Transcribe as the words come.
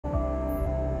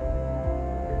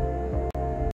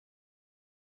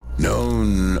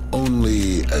Known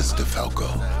only as DeFalco.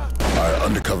 Our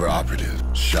undercover operative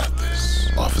shot this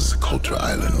off of Socotra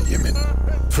Island, Yemen.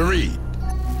 Fareed.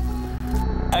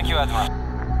 Thank you, Admiral.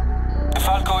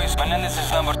 DeFalco is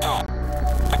Menendez's number 2.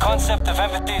 The concept of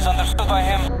empathy is understood by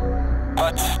him,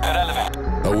 but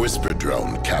irrelevant. A whisper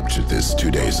drone captured this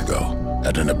 2 days ago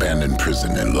at an abandoned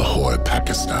prison in Lahore,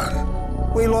 Pakistan.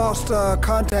 We lost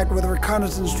contact with a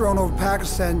reconnaissance drone over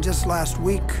Pakistan just last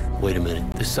week. Wait a minute.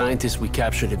 The scientists we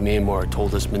captured at Myanmar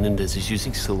told us Menendez is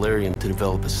using Celerium to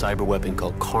develop a cyber weapon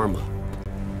called Karma.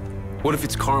 What if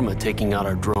it's Karma taking out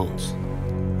our drones?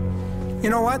 You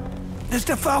know what? This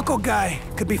DeFalco guy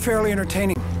could be fairly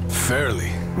entertaining.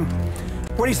 Fairly?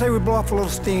 What do you say we blow off a little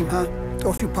steam, huh?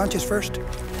 Throw a few punches first?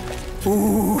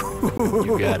 Ooh.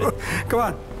 You got it. Come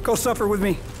on, go suffer with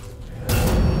me.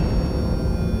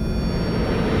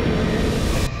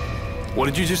 What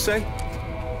did you just say?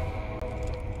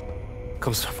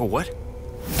 Come suffer what?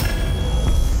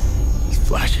 These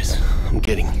flashes I'm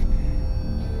getting.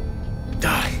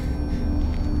 Die.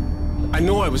 I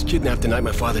know I was kidnapped the night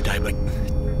my father died, but I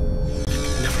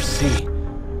never see.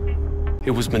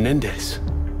 It was Menendez.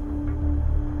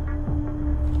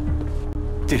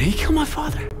 Did he kill my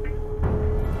father?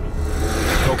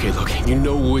 Okay, look, you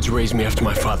know Woods raised me after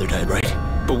my father died, right?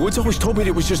 But Woods always told me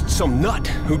it was just some nut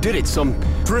who did it, some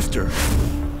drifter.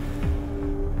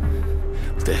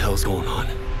 What the hell's going on?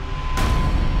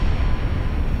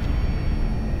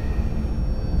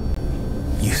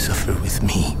 You suffer with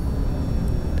me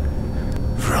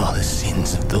for all the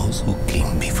sins of those who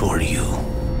came before you.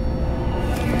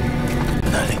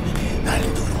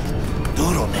 Dale duro.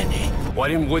 Duro, nene. Why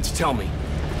didn't Woods tell me?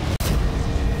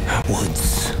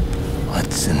 Woods,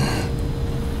 Hudson.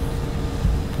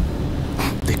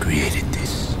 They created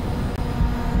this.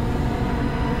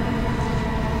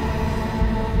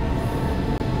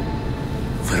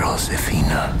 For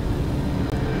Josefina.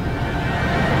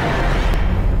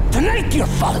 Tonight your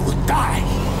father will die.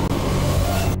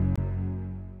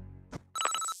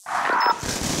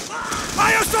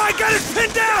 ISI got us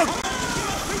pinned down!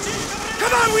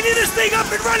 Come on, we need this thing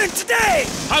up and running today!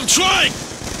 I'm trying!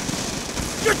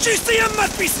 Your GCM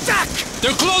must be stuck!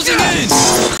 They're closing in!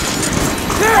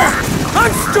 There!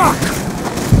 I'm stuck!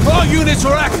 All units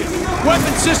are active!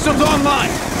 Weapon systems online!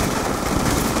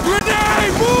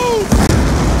 Grenade, move!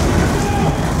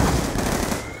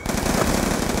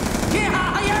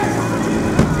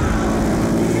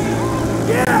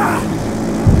 Yeah!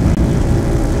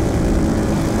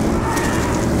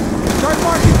 Start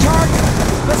marking target!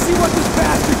 Let's see what this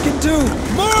bastard can do!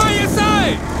 More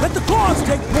ISI! Let the claws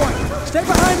take point! Stay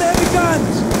behind the heavy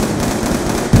guns!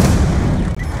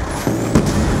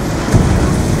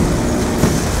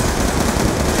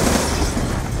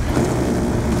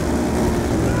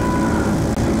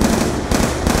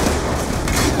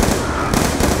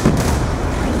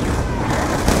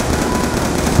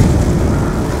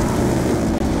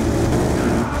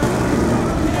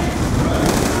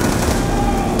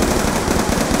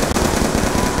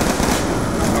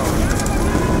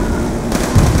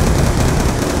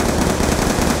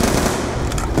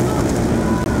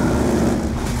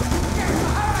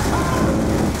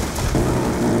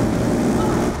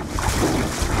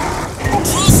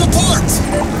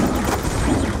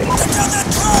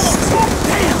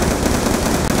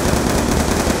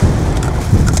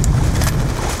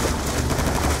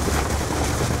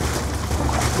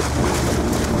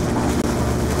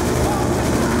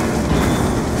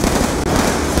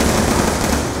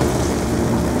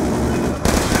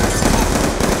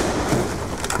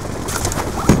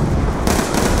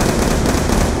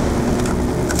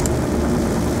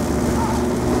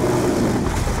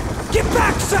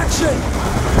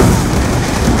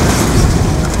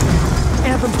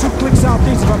 Anthem 2 clicks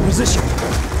southeast of our position.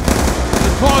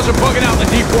 The claws are bugging out in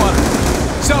the deep water.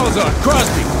 Salazar,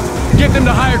 Crosby, get them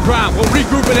to higher ground. We'll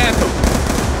regroup at Anthem.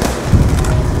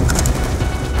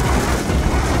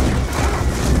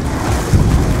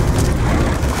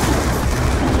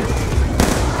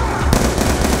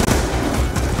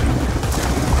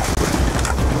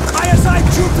 ISI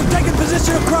troops have taken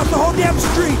position across the whole damn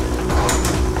street.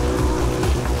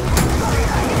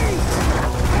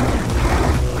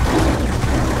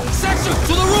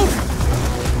 To the roof!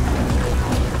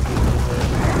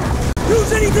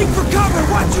 Use anything for cover!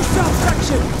 Watch yourself,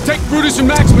 section! Take Brutus and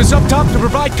Maximus up top to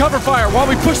provide cover fire while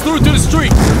we push through to the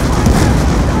street!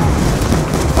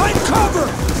 Find cover!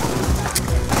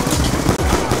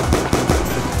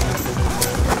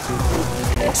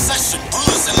 Section,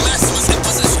 Brutus and Maximus in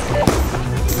position.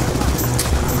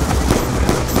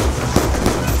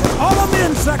 All of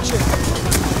them in, section!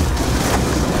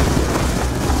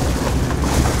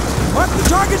 Mark The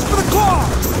target's for the claw!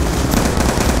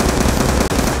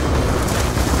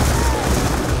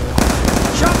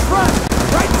 Shot front!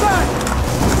 Right side!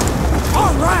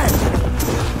 All right!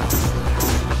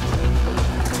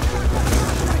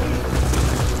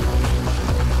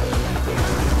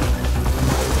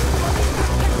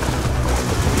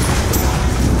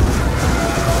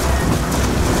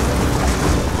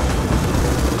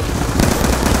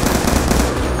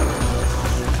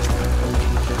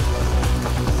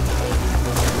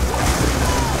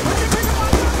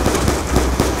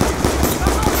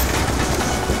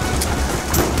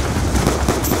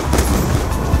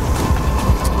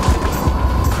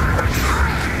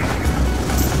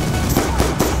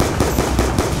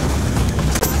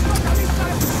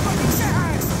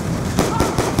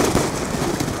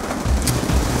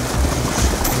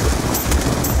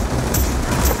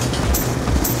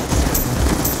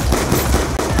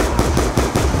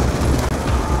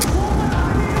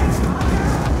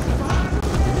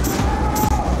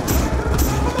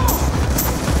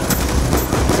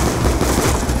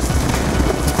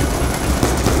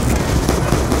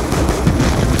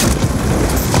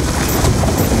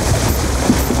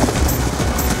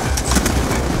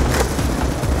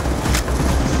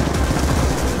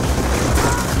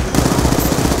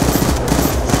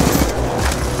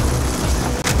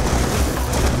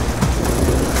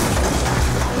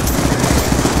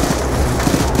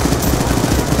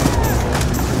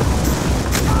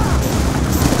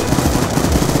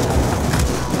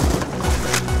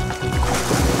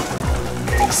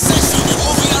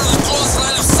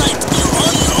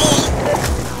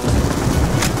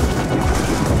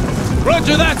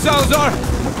 Roger that, Salazar!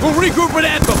 We'll regroup at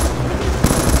Anthem!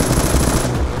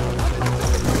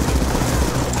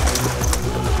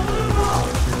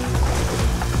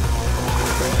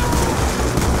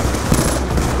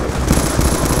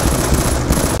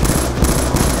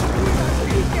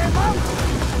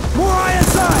 More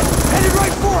ISI! Headed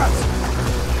right for us!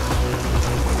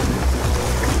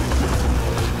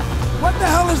 What the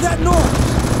hell is that noise?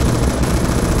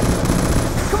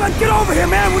 Come on, get over here,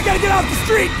 man! We gotta get off the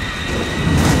street!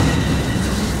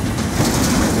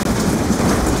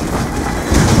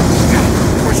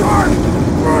 Push hard!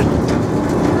 1,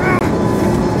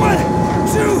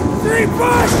 2, 3,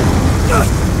 push!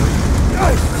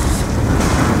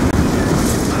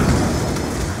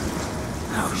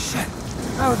 Oh, shit.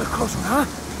 That was a close one, huh?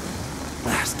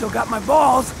 I still got my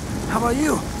balls. How about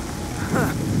you?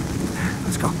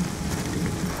 Let's go.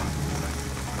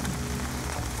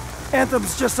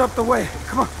 Anthem's just up the way.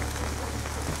 Come on.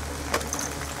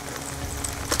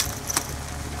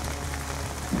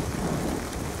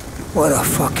 What a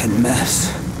fucking mess.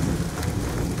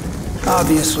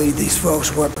 Obviously, these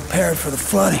folks weren't prepared for the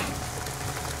flooding.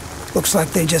 Looks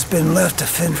like they just been left to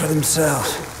fend for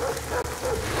themselves.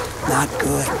 Not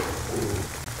good.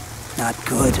 Not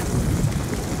good.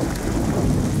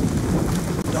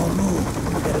 Don't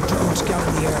move. We got a drone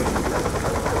scouting the area.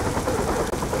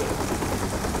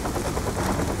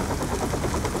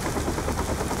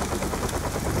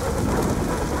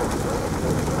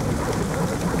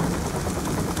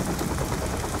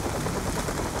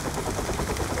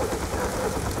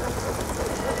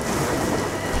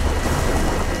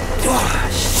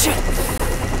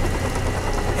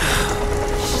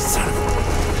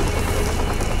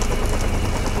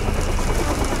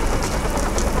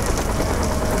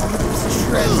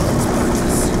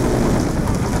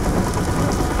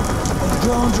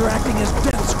 Drones are acting as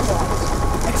death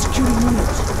squads, executing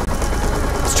units.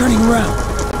 It's turning around.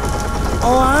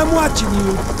 Oh, I'm watching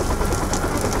you.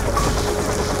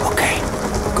 Okay,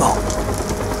 go.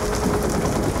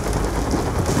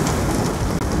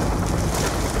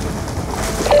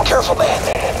 Careful,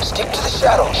 man. Stick to the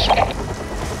shadows.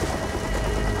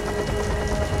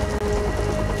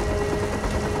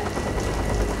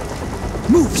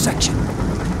 Move, section.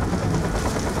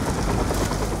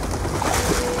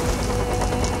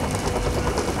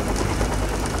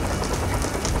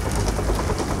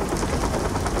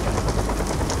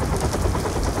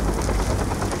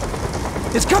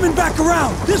 It's coming back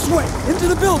around! This way! Into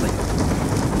the building!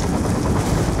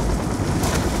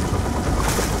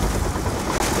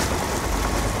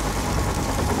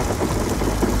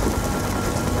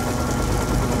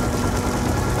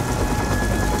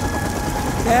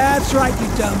 That's right, you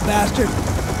dumb bastard.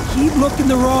 Keep looking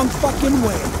the wrong fucking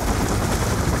way.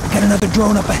 Got another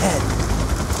drone up ahead.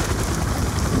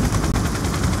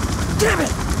 Damn it!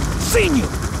 Seen you!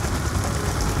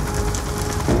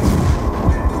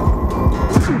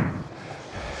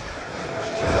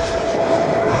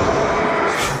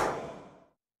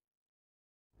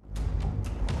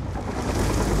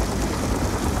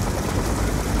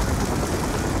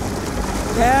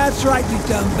 That's right, you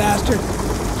dumb bastard.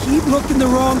 Keep looking the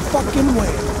wrong fucking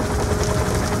way.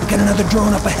 Get another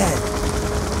drone up ahead.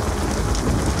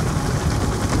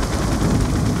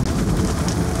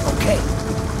 Okay,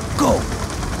 go.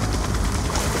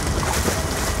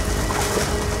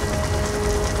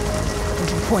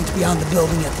 Entry point's beyond the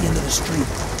building at the end of the street.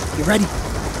 You ready?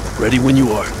 Ready when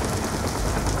you are.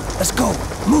 Let's go.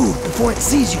 Move before it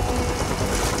sees you.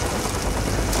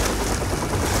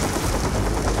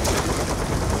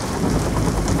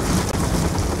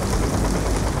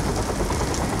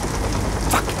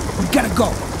 Fuck it. We gotta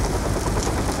go.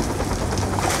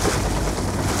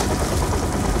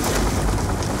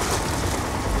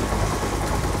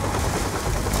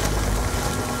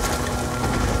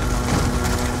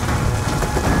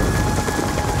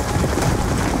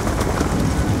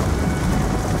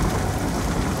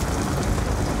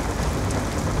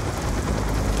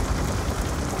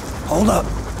 Hold up.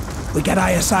 We got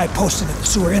ISI posted at the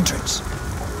sewer entrance.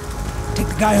 Take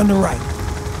the guy on the right.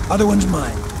 Other one's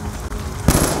mine.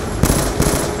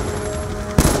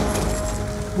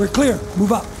 We're clear.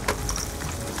 Move up.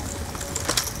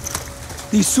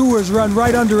 These sewers run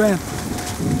right under Anthem.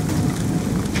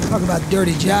 Talk about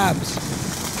dirty jobs.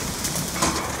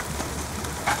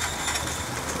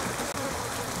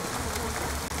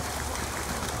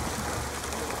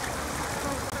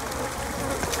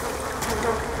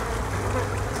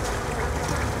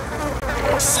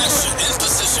 Session in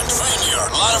position. Frame here.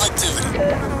 A lot of activity.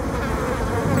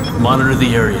 Monitor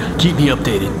the area. Keep me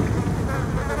updated.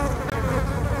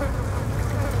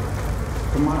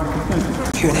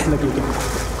 Hear that?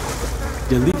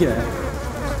 जल्दी क्या है?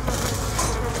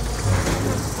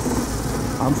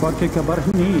 आमफाक की खबर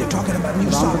ही नहीं है। Talking about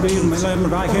new songs.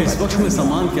 इस वक्त में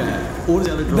सामान क्या है? और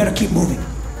ज़्यादा We better keep moving.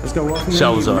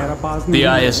 Salazar, the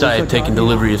ISI have taken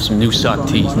delivery of some new SOC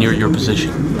Ts near your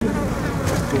position.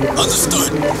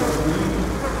 Understood.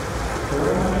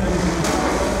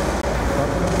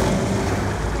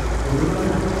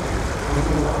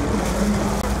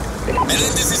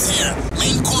 Menendez is here.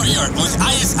 Main courtyard with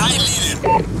ISI leader.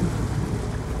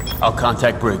 I'll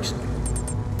contact Briggs.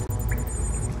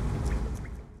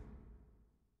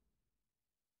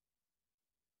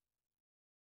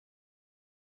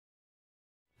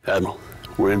 Admiral,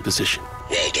 we're in position.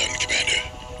 Well done, Commander.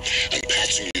 I'm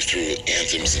patching you through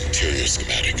Anthem's interior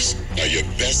schematics. Now your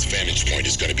best vantage point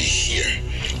is going to be here,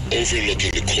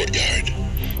 overlooking the courtyard.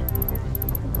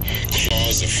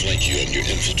 Claws will flank you on your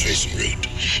infiltration route.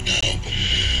 Now,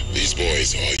 these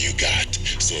boys are all you got,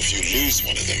 so if you lose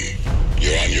one of them,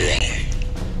 you're on your own.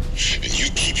 And you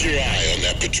keep your eye on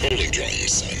that patrolling drone,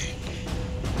 son.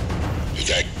 If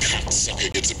that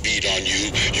cocksucker gets a bead on you,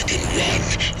 you can run,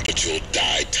 but you'll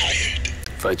die tired.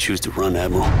 If I choose to run,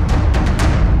 Admiral,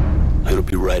 it'll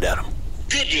be right at him.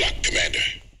 Good luck, Commander.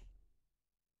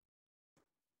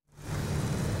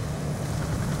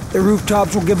 The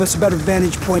rooftops will give us a better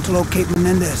vantage point to locate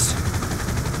Menendez.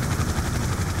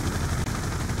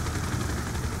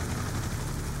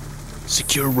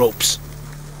 Secure ropes.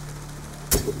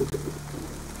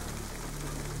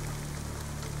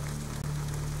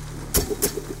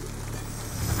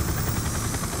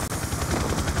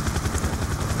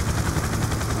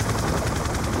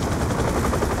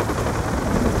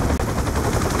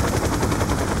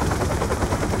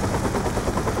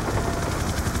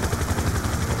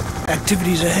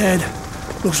 Activities ahead.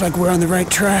 Looks like we're on the right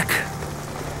track.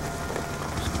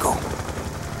 Let's go.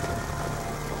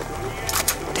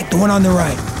 Take the one on the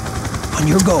right. On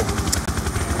your go.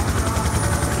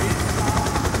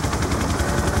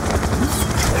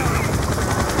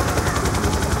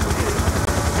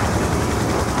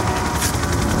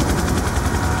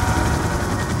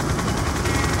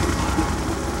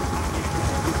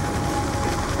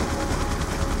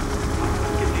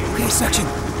 Okay, section.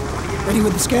 Ready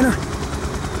with the scanner?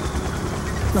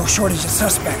 No shortage of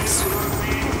suspects.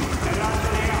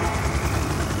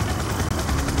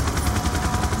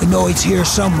 We know he's here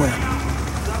somewhere.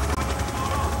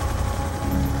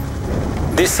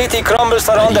 The city crumbles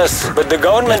around us, but the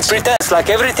government pretends like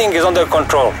everything is under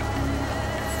control.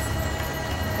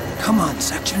 Come on,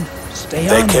 section. Stay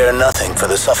They on. care nothing for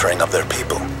the suffering of their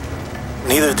people.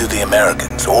 Neither do the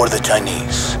Americans or the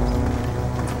Chinese.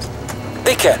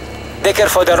 They care. They care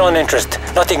for their own interest,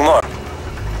 nothing more.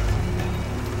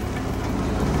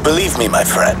 Believe me, my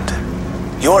friend,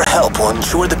 your help will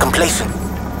ensure the completion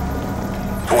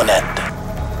to an end.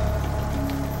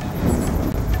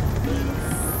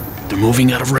 They're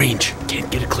moving out of range. Can't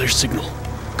get a clear signal.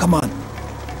 Come on.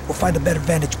 We'll find a better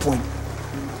vantage point.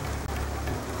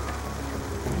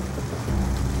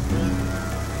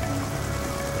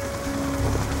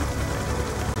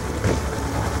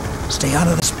 Stay out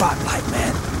of the spotlight,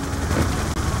 man.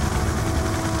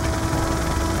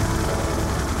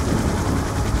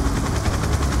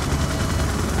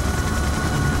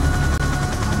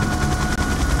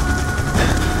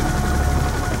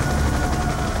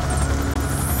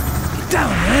 Get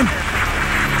down, man.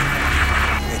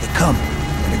 Here they come.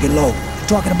 Better get low. They're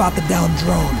talking about the downed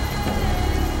drone.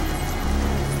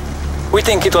 We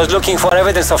think it was looking for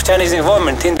evidence of Chinese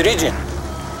involvement in the region.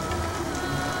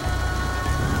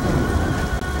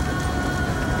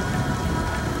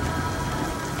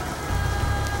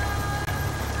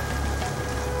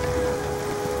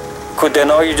 Could they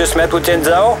know you just met with Chen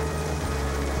Zhao?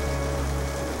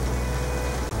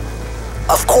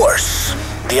 Of course.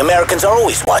 The Americans are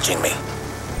always watching me.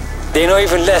 They know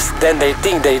even less than they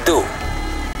think they do.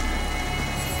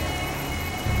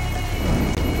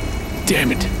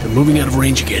 Damn it, they're moving out of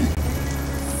range again.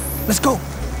 Let's go.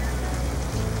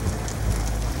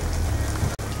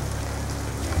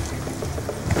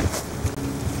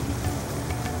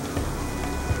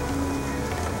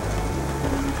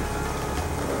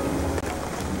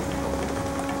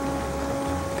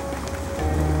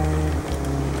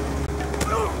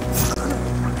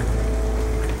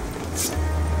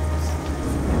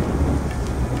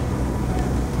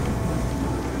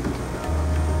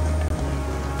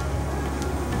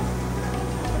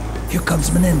 Here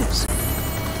comes Menendez.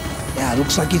 Yeah, it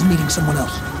looks like he's meeting someone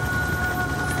else.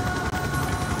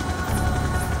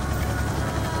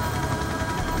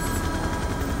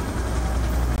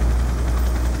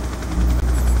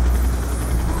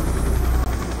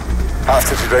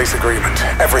 After today's agreement,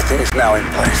 everything is now in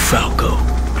place. Falco.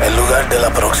 El lugar de la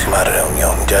próxima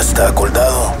reunión ya está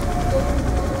acordado.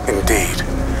 Indeed.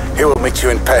 He will meet you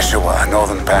in Peshawar,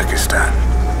 northern Pakistan.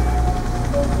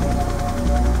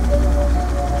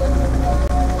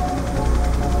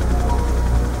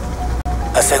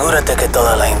 Asegúrate que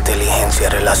toda la inteligencia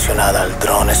relacionada al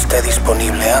dron esté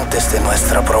disponible antes de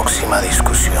nuestra próxima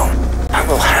discusión. I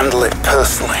will handle it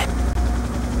personally.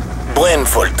 Buen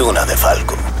fortuna de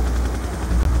Falco.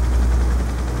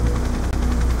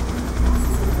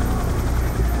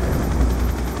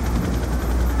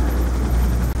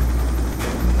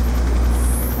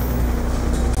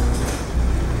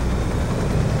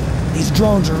 These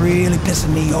drones are really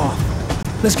pissing me off.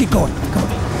 Let's get going. Come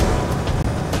on.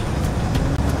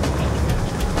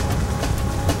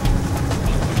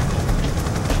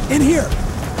 In here.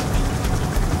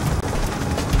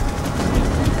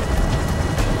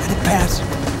 Let it pass.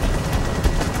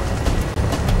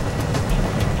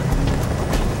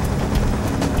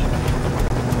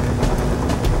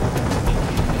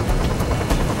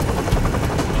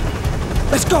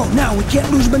 Let's go now. We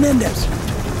can't lose Menendez.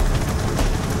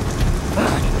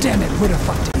 Ah, damn it. Where the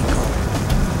fuck did he go?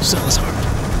 Salazar,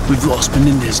 we've lost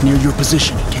Menendez near your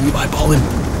position. Can you eyeball him?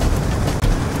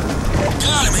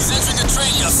 Got him. He's entering the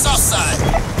train on the south side.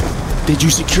 Did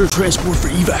you secure transport for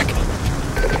evac?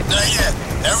 Not yet.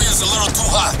 Area's a little too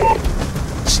hot.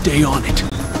 Stay on it.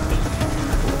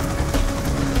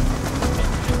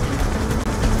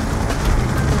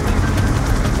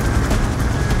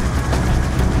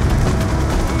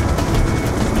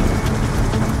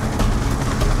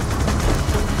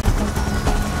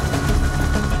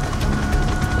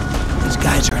 These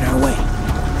guys are in our way.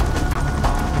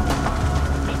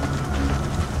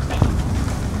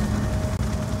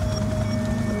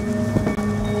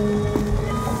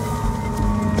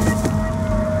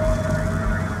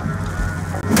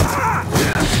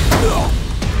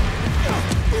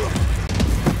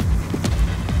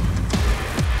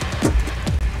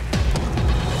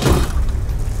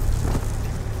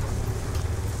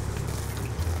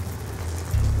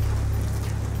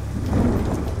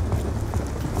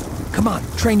 Come on,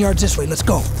 train yard's this way, let's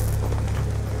go.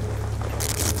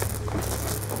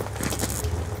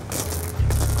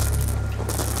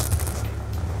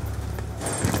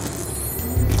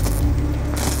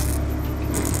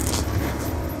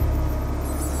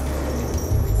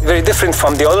 Very different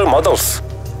from the other models.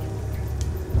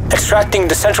 Extracting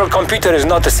the central computer is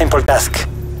not a simple task.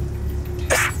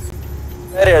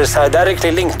 Barriers are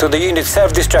directly linked to the unit's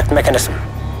self-destruct mechanism.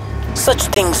 Such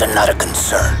things are not a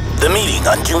concern. The meeting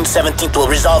on June 17th will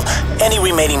resolve any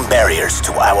remaining barriers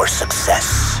to our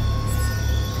success.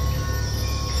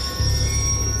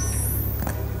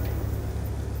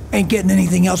 Ain't getting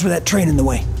anything else with that train in the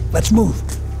way. Let's move.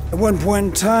 At one point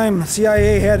in time, the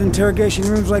CIA had interrogation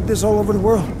rooms like this all over the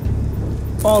world.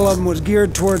 All of them was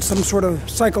geared towards some sort of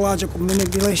psychological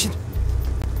manipulation.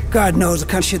 God knows the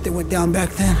kind of shit that went down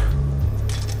back then.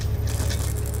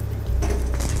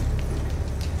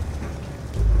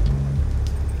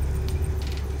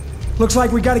 Looks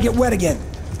like we gotta get wet again.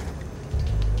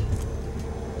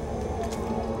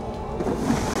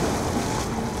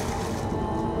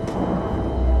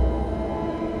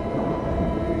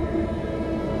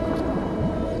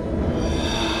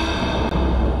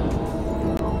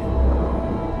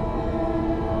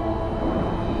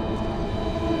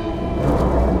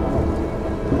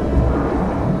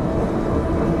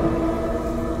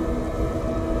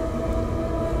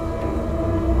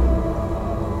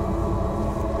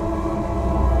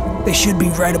 They should be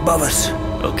right above us.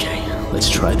 Okay, let's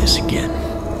try this again.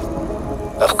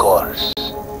 Of course.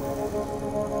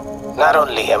 Not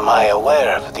only am I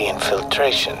aware of the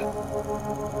infiltration,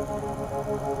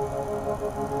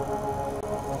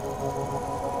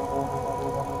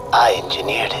 I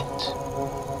engineered it.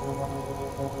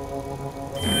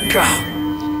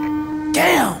 God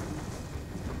damn!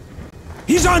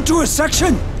 He's onto a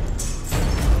section!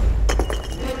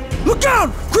 Look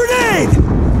out! Grenade!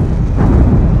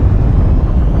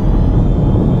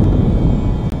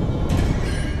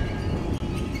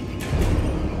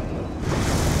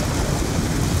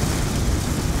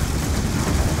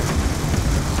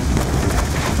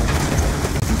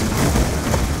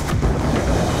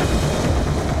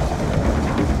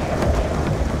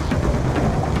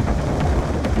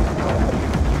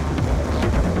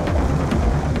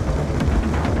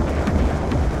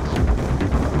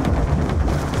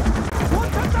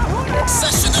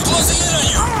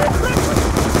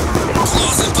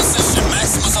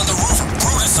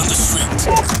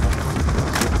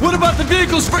 What about the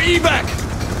vehicles for evac?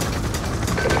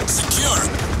 Secure.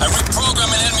 I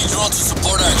reprogram an enemy drone to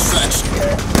support our extraction.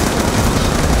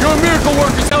 You're a miracle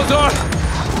worker, Salazar!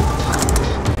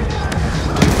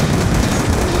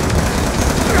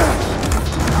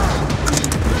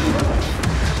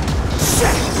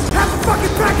 Shit! Half the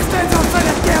fucking Pakistan's outside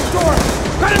that damn door!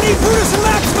 Gonna need Brutus and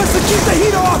Maximus to keep the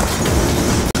heat off!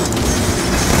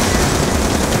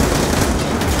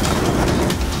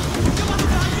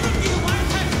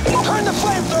 Turn the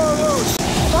flamethrower loose!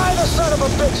 Fire the son of a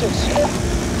bitches!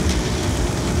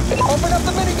 Open up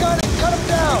the minigun and cut him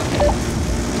down!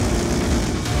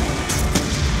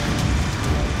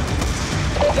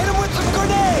 Hit him with some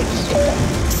grenades!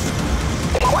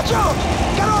 Watch out!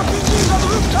 Got RPGs on the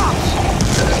rooftops!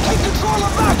 Take control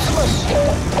of Maximus!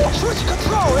 Switch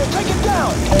control and take it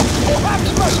down!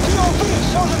 Maximus POV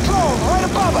shows a drone right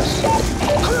above us!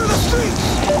 Clear the streets!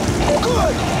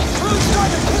 Good! He's really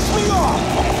starting to piss me off!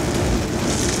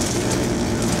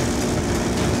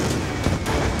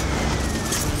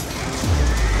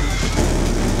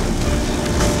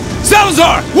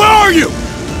 Salazar! Where are you?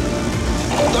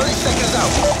 30 seconds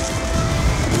out.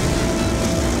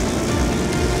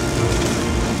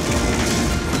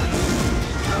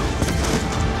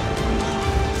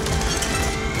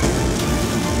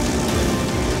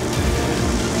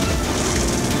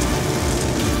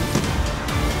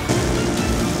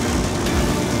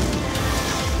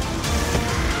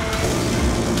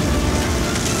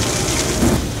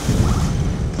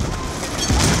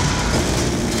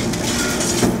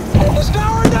 It's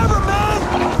now or never, man!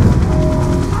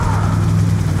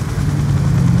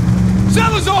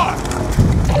 Salazar!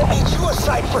 Need you a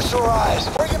sight for sore eyes.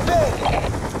 Where you been?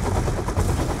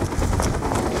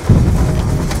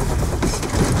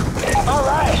 All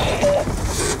right.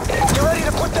 You ready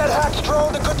to put that hatch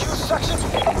drone to good use section?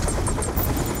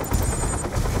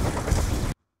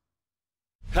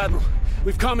 Admiral,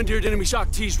 we've commandeered enemy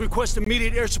shock T's. Request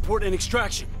immediate air support and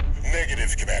extraction.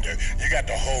 Negative, Commander. You got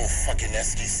the whole fucking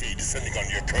SDC descending on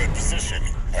your current position.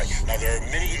 Right. Now, there are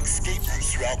many escape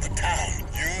routes throughout the town.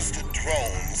 Use the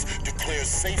drones to clear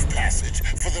safe passage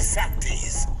for the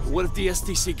SOCTs. What if the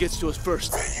SDC gets to us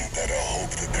first? You better hope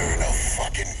that they're in a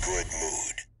fucking good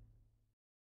mood.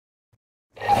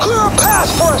 Clear a path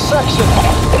for a section!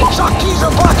 Shock keys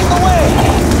are blocking the way!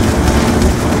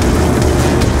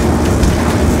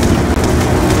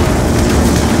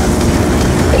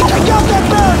 Take out that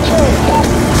barricade!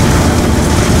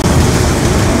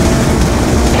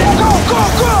 Go, go,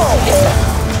 go!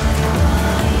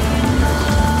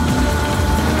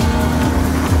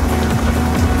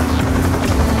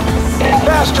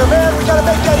 Faster, man! We gotta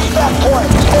make that evac point!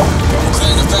 We're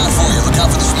clearing the path for you. Look out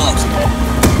for the smoke.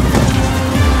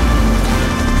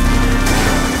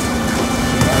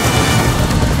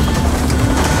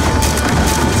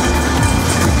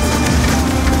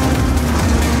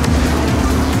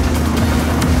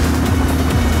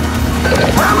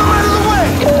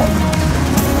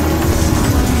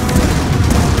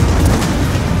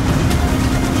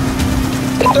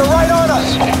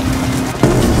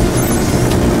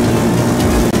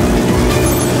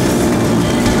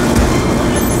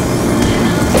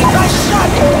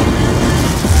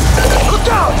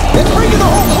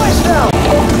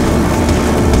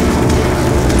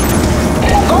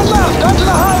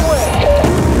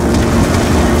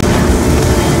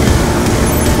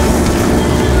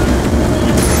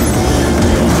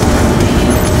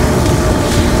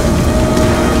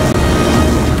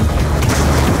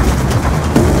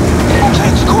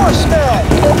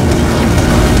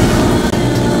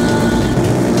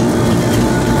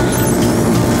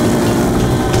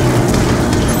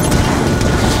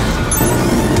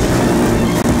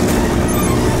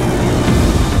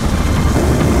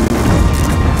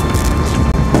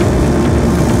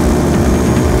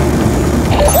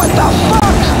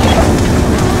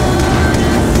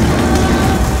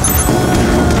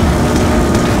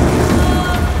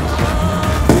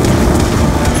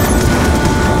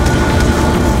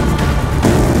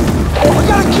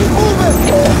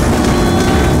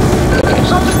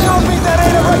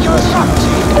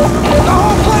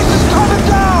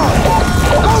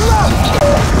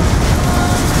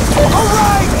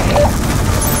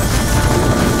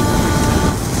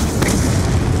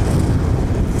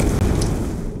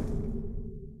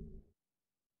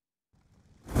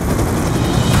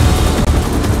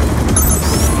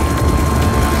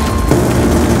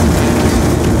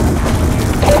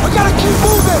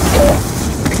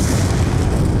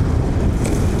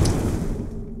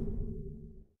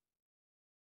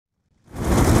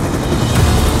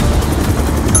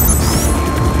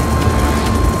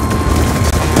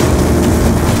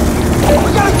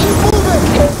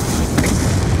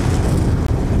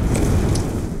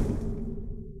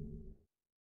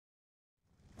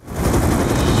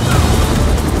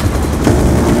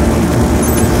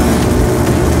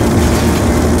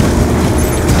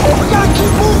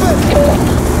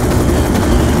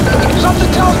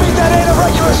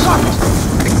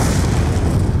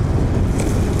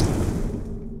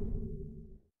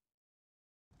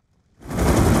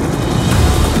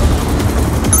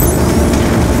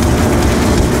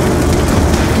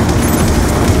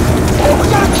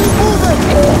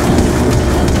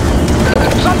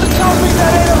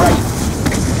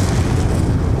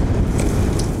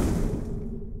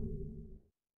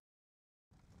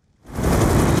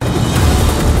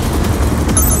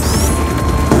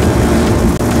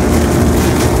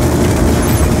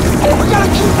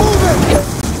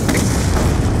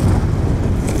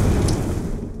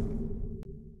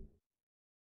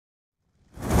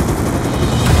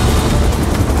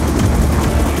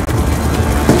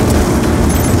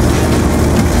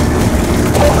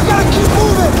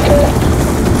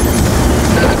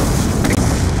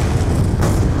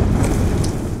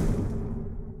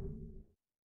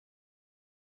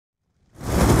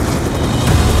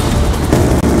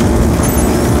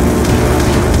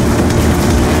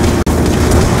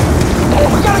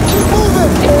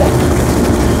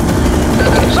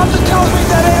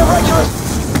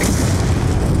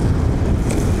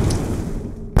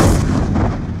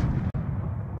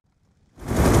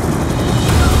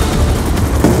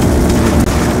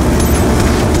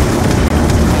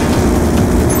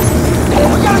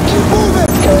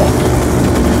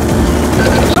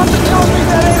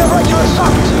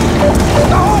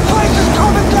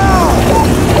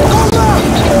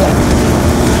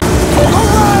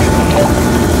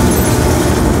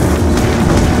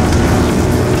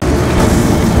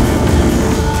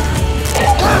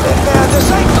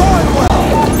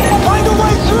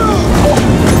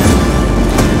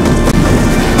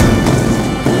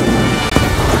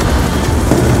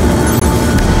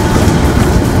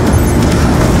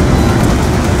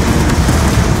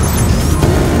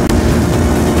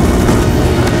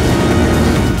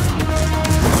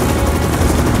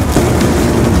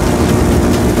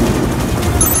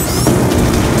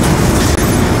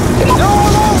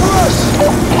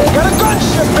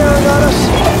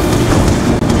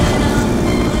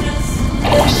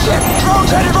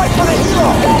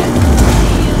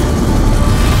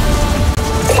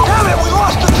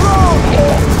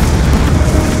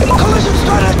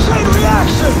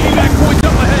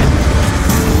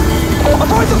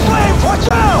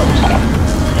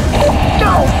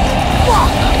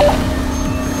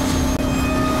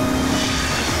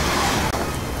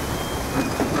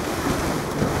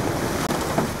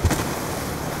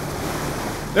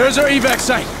 There's our evac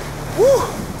site. Woo!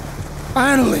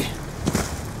 Finally.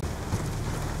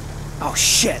 Oh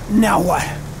shit, now what?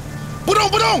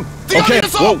 Okay,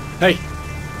 whoa, hey.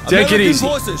 Take it easy.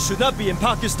 Forces should not be in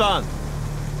Pakistan.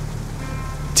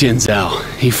 Tian Zhao,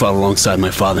 he fought alongside my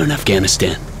father in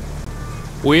Afghanistan.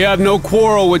 We have no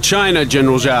quarrel with China,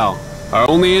 General Zhao. Our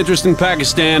only interest in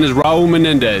Pakistan is Raul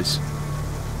Menendez.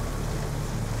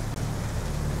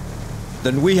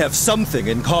 Then we have something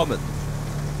in common.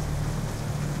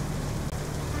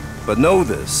 But know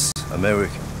this,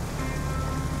 American.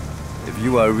 If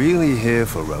you are really here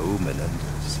for Raul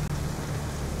Menendez,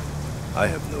 I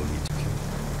have no need to